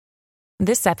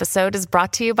This episode is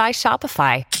brought to you by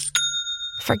Shopify.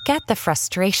 Forget the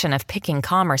frustration of picking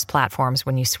commerce platforms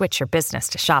when you switch your business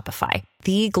to Shopify,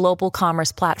 the global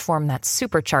commerce platform that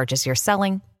supercharges your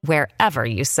selling wherever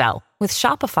you sell. With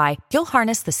Shopify, you'll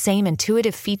harness the same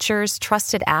intuitive features,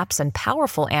 trusted apps, and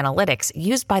powerful analytics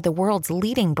used by the world's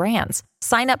leading brands.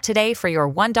 Sign up today for your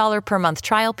 $1 per month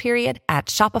trial period at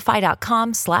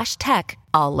shopify.com/tech,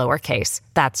 all lowercase.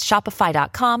 That's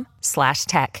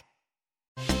shopify.com/tech.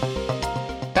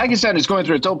 Pakistan is going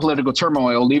through its own political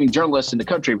turmoil, leaving journalists in the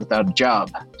country without a job.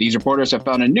 These reporters have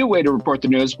found a new way to report the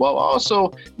news while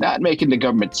also not making the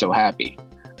government so happy.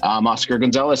 I'm Oscar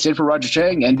Gonzalez in for Roger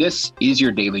Chang, and this is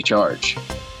your Daily Charge.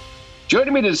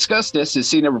 Joining me to discuss this is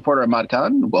senior reporter Ahmad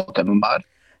Khan. Welcome, Ahmad.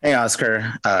 Hey,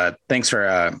 Oscar. Thanks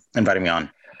for inviting me on.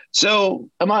 So,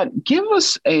 Ahmad, give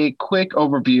us a quick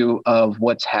overview of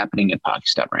what's happening in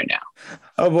Pakistan right now.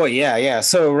 Oh, boy. Yeah.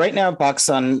 So right now,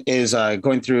 Pakistan is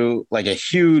going through like a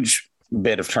huge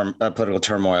bit of political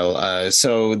turmoil.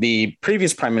 So the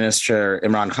previous prime minister,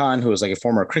 Imran Khan, who was like a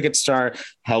former cricket star,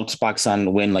 helped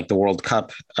Pakistan win like the World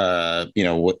Cup, back in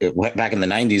the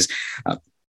 90s.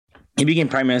 He became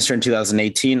prime minister in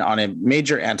 2018 on a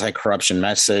major anti-corruption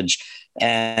message.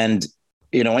 And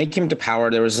when he came to power,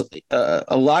 there was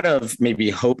a lot of maybe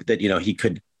hope that, he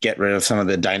could get rid of some of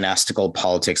the dynastical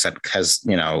politics that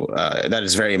that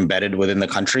is very embedded within the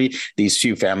country. These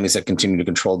few families that continue to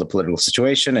control the political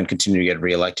situation and continue to get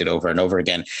reelected over and over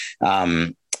again.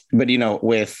 But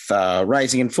with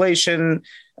rising inflation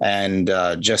and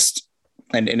just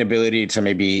an inability to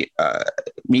maybe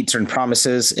meet certain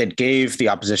promises, it gave the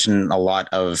opposition a lot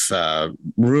of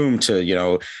room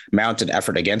to, mount an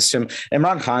effort against him.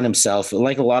 Imran Khan himself,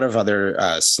 like a lot of other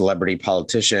celebrity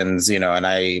politicians, and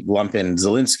I lump in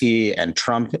Zelensky and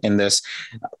Trump in this,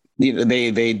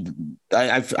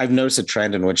 I've noticed a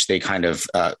trend in which they kind of,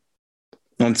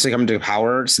 once they come to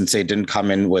power, since they didn't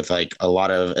come in with like a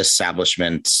lot of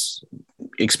establishment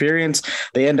experience,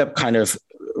 they end up kind of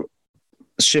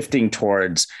shifting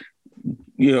towards,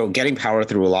 getting power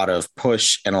through a lot of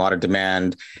push and a lot of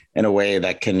demand in a way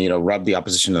that can, rub the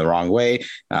opposition the wrong way.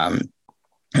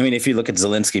 If you look at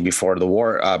Zelensky before the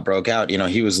war broke out,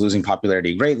 he was losing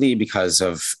popularity greatly because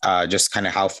of just kind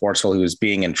of how forceful he was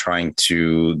being and trying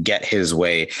to get his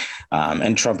way.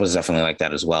 And Trump was definitely like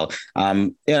that as well.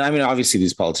 Obviously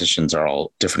these politicians are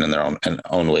all different in their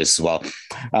own ways as well.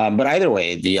 But either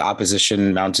way, the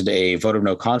opposition mounted a vote of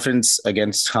no confidence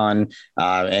against Khan,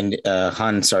 and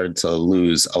Khan started to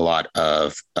lose a lot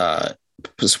of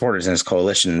supporters in his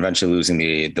coalition, eventually losing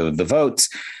the votes.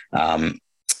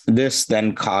 This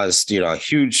then caused, a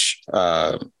huge,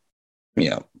 political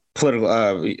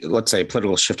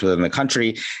shift within the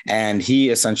country. And he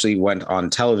essentially went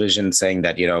on television saying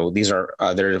that,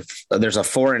 there's a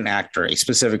foreign actor, a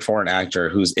specific foreign actor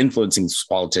who's influencing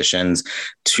politicians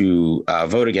to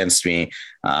vote against me.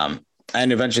 And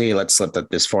eventually he let slip that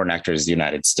this foreign actor is the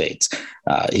United States.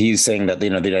 He's saying that, the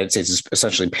United States is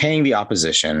essentially paying the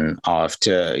opposition off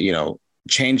to,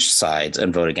 change sides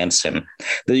and vote against him.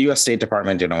 The U.S. State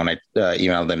Department, when I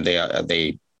emailed them,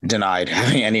 they denied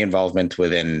having any involvement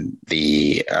within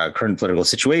the current political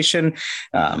situation.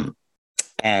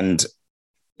 And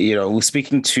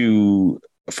speaking to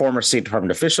former State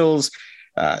Department officials,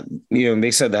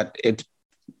 they said that it's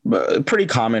pretty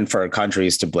common for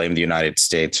countries to blame the United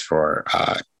States for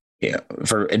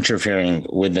interfering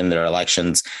within their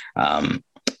elections.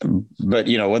 But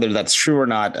whether that's true or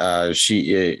not,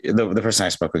 the person I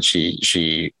spoke with,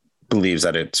 she believes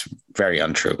that it's very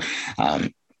untrue.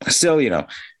 Still, the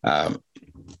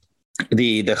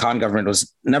Khan government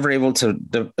was never able to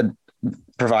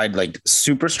provide like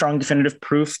super strong definitive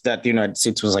proof that the United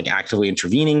States was like actively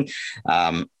intervening.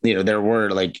 There were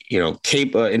like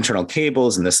internal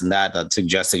cables and this and that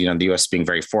suggested the U.S. being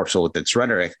very forceful with its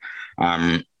rhetoric,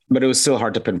 but it was still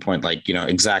hard to pinpoint like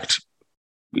exact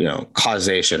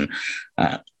causation.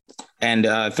 And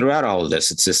throughout all of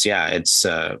this, it's just,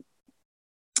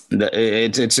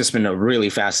 it's just been a really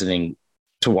fascinating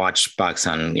to watch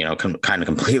Pakistan, kind of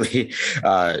completely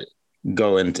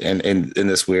go in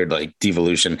this weird like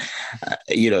devolution.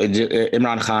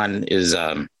 Imran Khan is,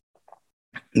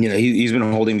 he's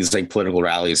been holding these like political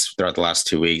rallies throughout the last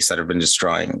 2 weeks that have been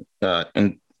destroying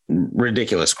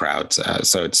ridiculous crowds.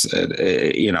 So it's,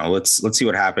 let's see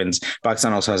what happens.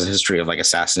 Pakistan also has a history of like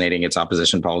assassinating its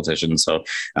opposition politicians. So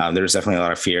there's definitely a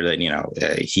lot of fear that,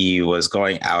 he was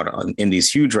going out in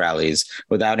these huge rallies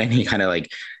without any kind of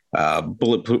like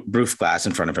bulletproof glass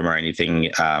in front of him or anything.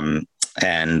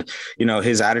 And,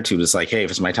 his attitude is like, hey,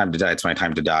 if it's my time to die, it's my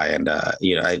time to die. And,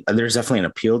 there's definitely an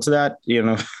appeal to that,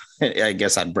 I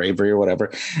guess that bravery or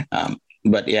whatever.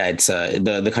 but yeah, it's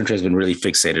the country has been really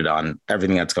fixated on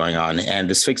everything that's going on, and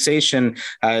this fixation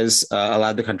has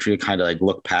allowed the country to kind of like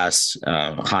look past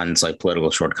Khan's like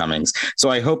political shortcomings. So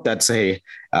I hope that's a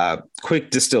quick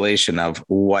distillation of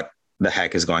what the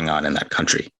heck is going on in that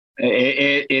country.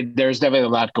 There's definitely a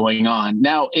lot going on.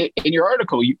 Now, in your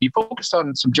article, you focused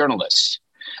on some journalists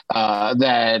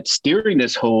that steering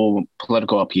this whole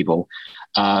political upheaval.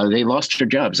 They lost their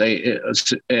jobs.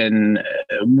 And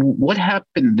what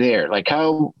happened there? Like,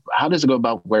 how does it go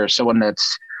about where someone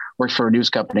that's works for a news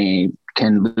company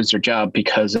can lose their job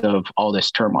because of all this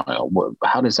turmoil?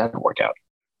 How does that work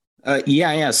out?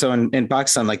 Yeah. So in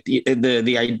Pakistan, like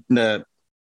the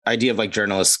idea of like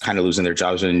journalists kind of losing their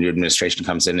jobs when a new administration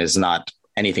comes in is not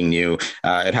anything new.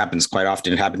 It happens quite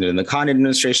often. It happened in the Khan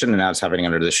administration, and now it's happening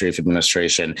under the Sharif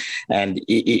administration. And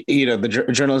the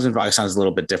journalism in Pakistan is a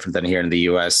little bit different than here in the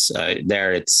U.S.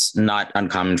 There, it's not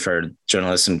uncommon for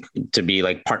journalists to be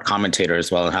like part commentator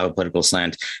as well and have a political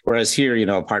slant. Whereas here,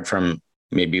 apart from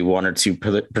maybe one or two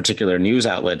particular news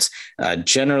outlets,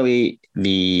 generally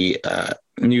the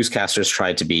newscasters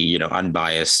try to be,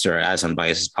 unbiased or as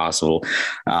unbiased as possible.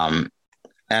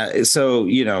 So,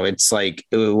 it's like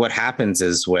what happens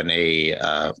is when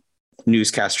a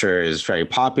newscaster is very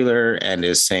popular and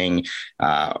is saying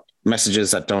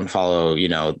messages that don't follow,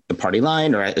 the party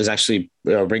line, or is actually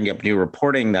bringing up new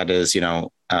reporting that is,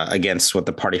 against what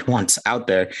the party wants out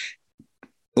there,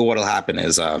 what'll happen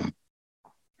is,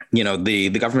 the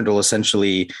government will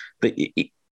essentially,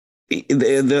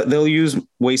 they'll use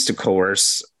ways to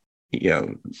coerce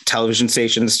television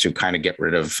stations to kind of get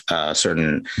rid of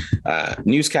certain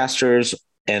newscasters.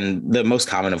 And the most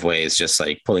common of ways, just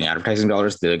like pulling advertising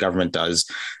dollars. The government does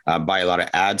buy a lot of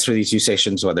ads for these news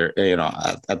stations, whether,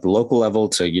 at the local level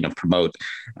to, promote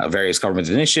various government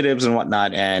initiatives and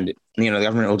whatnot. And, the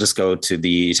government will just go to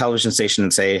the television station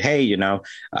and say, hey,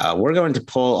 we're going to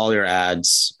pull all your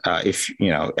ads if,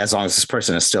 as long as this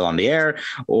person is still on the air,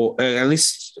 or at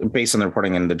least based on the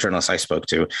reporting and the journalists I spoke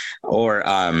to, or,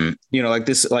 like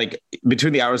this, like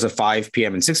between the hours of 5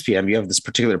 p.m. and 6 p.m., you have this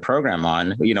particular program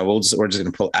on, we're just going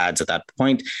to pull ads at that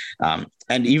point.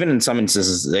 And even in some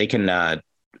instances, they can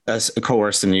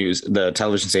coerce the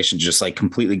television station to just like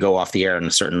completely go off the air in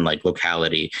a certain like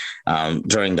locality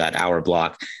during that hour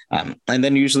block. And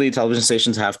then usually television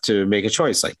stations have to make a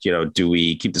choice, like, do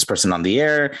we keep this person on the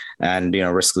air and,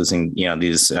 risk losing,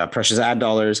 these precious ad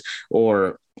dollars,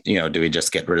 or, do we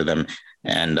just get rid of them?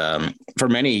 And for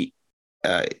many,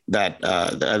 that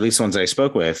at least ones I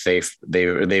spoke with,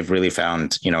 they've really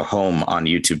found, home on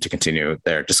YouTube to continue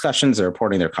their discussions, their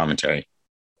reporting, their commentary.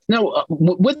 Now,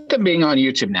 with them being on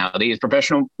YouTube now, these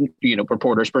professional,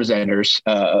 reporters, presenters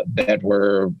that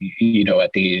were,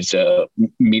 at these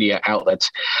media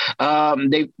outlets,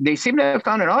 they seem to have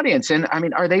found an audience. And I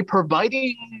mean, are they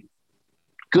providing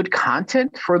good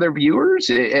content for their viewers?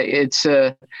 It's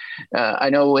I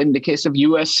know in the case of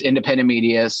U.S. independent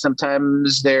media,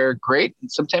 sometimes they're great,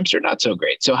 and sometimes they're not so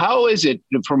great. So how is it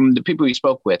from the people you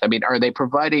spoke with? I mean, are they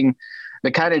providing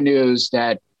the kind of news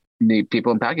that the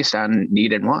people in Pakistan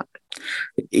need and want?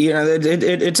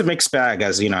 It's a mixed bag,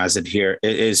 as it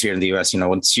is here in the U.S.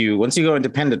 Once you go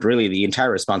independent, really the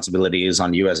entire responsibility is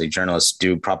on you as a journalist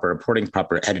to do proper reporting,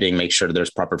 proper editing, make sure there's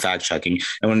proper fact checking.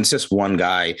 And when it's just one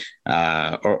guy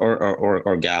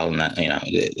or gal, and that,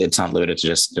 it's not limited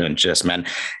to just men.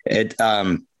 It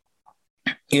can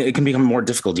become more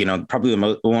difficult. Probably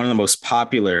one of the most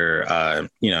popular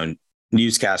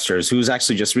newscasters, who's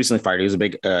actually just recently fired. He was a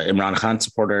big Imran Khan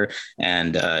supporter,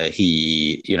 and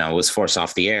he, was forced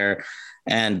off the air.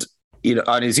 And,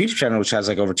 on his YouTube channel, which has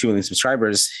like over 2 million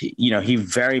subscribers, he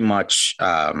very much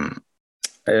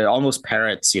almost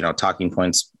parrots, talking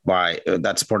points by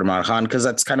that support Imran Khan, because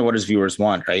that's kind of what his viewers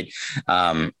want, right?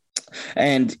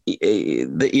 And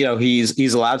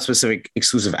he's allowed specific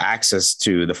exclusive access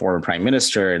to the former prime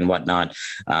minister and whatnot.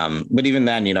 But even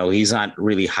then, he's not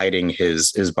really hiding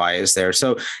his bias there.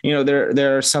 So,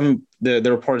 there are some the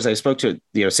reporters I spoke to,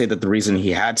 say that the reason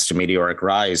he had such a meteoric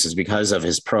rise is because of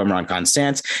his pro Imran Khan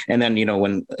stance. And then,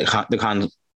 when the Khan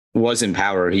was in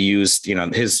power, he used,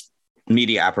 his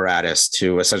media apparatus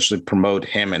to essentially promote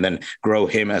him and then grow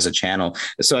him as a channel.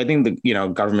 So I think the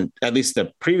government, at least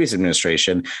the previous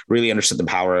administration, really understood the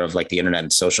power of like the internet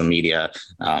and social media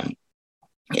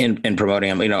in promoting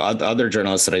him. Other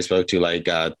journalists that I spoke to, like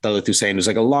Dalit Hussain, who's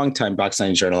like a longtime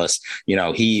Pakistani journalist,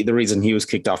 the reason he was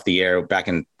kicked off the air back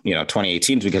in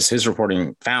 2018 is because his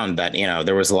reporting found that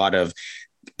there was a lot of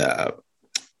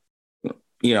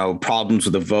problems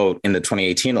with the vote in the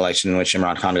 2018 election in which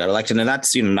Imran Khan got elected. And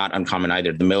that's, not uncommon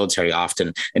either. The military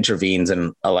often intervenes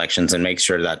in elections and makes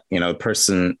sure that, the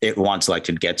person it wants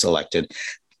elected gets elected.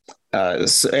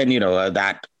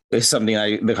 that is something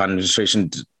the Khan administration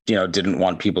didn't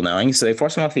want people knowing, so they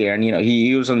forced him off the air. And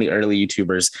he was one of the early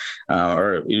YouTubers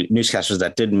or newscasters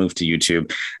that did move to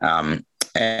YouTube,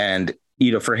 and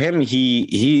for him,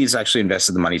 he's actually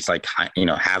invested the money to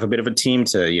have a bit of a team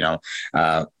to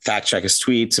fact check his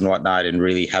tweets and whatnot and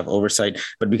really have oversight.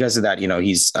 But because of that,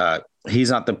 he's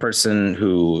not the person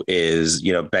who is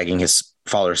begging his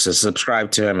followers to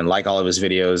subscribe to him and like all of his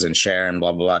videos and share and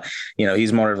blah blah blah.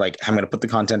 He's more of like, I'm going to put the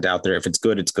content out there. If it's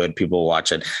good, it's good. People will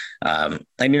watch it. And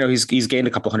he's gained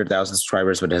a couple 100,000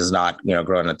 subscribers, but has not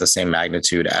grown at the same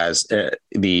magnitude as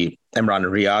the Imran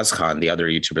Riaz Khan, the other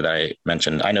YouTuber that I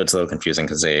mentioned. I know it's a little confusing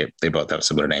because they both have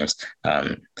similar names.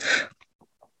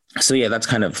 So yeah, that's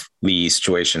kind of the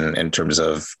situation in terms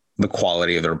of the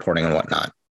quality of the reporting and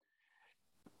whatnot.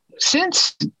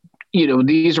 Since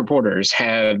these reporters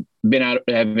have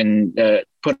been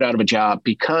put out of a job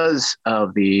because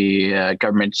of the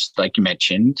government's, like you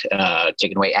mentioned,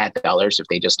 taking away ad dollars if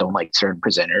they just don't like certain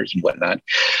presenters and whatnot.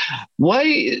 Why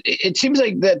it seems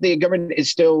like that the government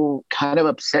is still kind of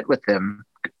upset with them,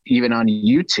 even on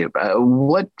YouTube.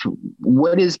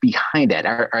 What is behind that?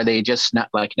 Are they just not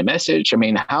liking the message? I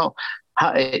mean, how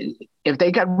if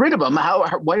they got rid of them,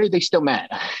 why are they still mad?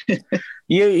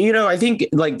 I think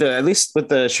at least with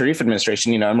the Sharif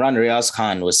administration, Imran Riaz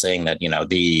Khan was saying that,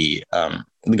 the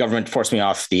government forced me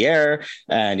off the air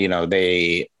and,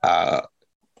 they,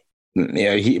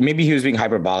 maybe he was being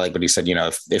hyperbolic, but he said,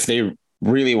 if they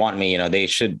really want me, they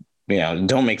should,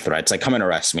 don't make threats, like come and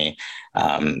arrest me.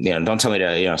 Don't tell me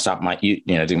to, stop my,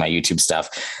 doing my YouTube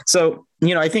stuff. So,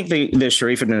 I think the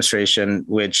Sharif administration,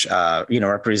 which,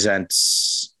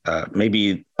 represents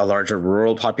maybe a larger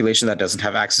rural population that doesn't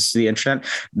have access to the internet,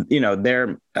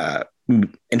 their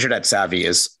internet savvy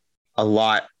is a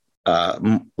lot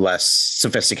less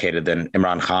sophisticated than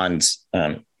Imran Khan's,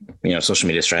 social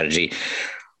media strategy.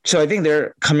 So I think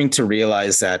they're coming to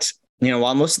realize that,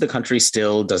 while most of the country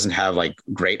still doesn't have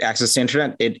great access to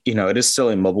internet, it is still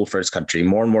a mobile first country.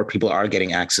 More and more people are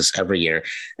getting access every year.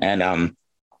 And,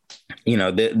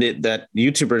 that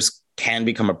YouTubers can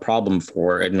become a problem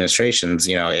for administrations,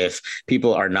 if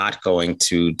people are not going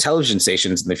to television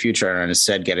stations in the future and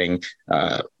instead getting,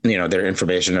 their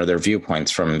information or their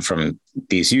viewpoints from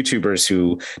these YouTubers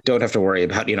who don't have to worry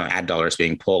about, ad dollars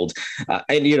being pulled.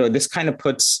 And, this kind of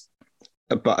puts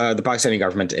the Pakistani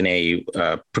government in a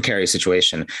precarious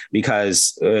situation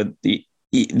because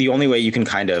the only way you can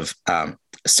kind of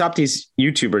stop these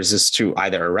YouTubers is to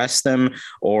either arrest them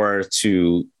or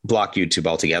to block YouTube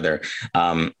altogether.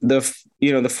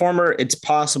 The former, it's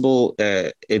possible.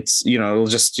 It'll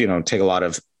just take a lot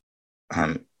of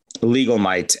legal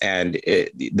might, and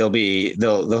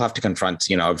they'll have to confront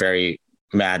a very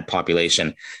mad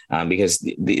population because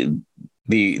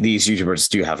these YouTubers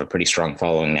do have a pretty strong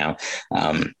following now.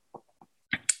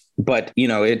 But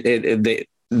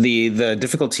the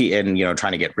difficulty in,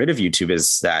 trying to get rid of YouTube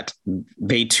is that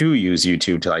they too use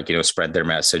YouTube to spread their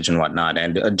message and whatnot.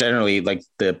 And generally the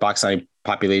Pakistani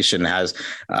population has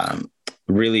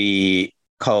really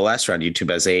coalesced around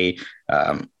YouTube as a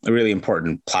really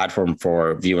important platform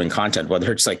for viewing content,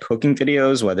 whether it's cooking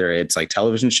videos, whether it's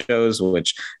television shows,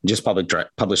 which just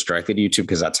publish directly to YouTube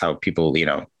because that's how people,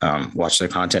 watch their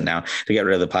content now. To get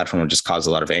rid of the platform would just cause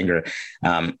a lot of anger.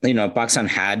 Pakistan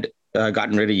had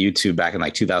gotten rid of YouTube back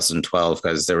in 2012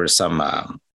 because there was some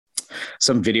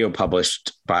video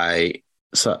published by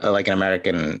an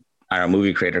American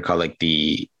movie creator called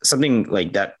something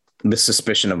like that, The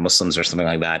Suspicion of Muslims or something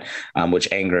like that, which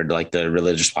angered the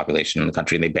religious population in the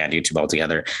country, and they banned YouTube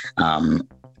altogether.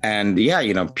 And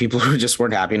people who just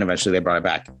weren't happy, and eventually they brought it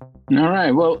back. All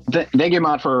right. Well, thank you,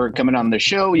 Ahmad, for coming on the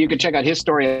show. You can check out his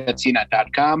story at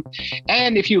cnet.com.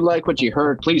 And if you like what you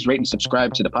heard, please rate and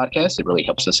subscribe to the podcast. It really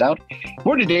helps us out.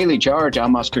 For the Daily Charge,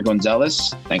 I'm Oscar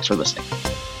Gonzalez. Thanks for listening.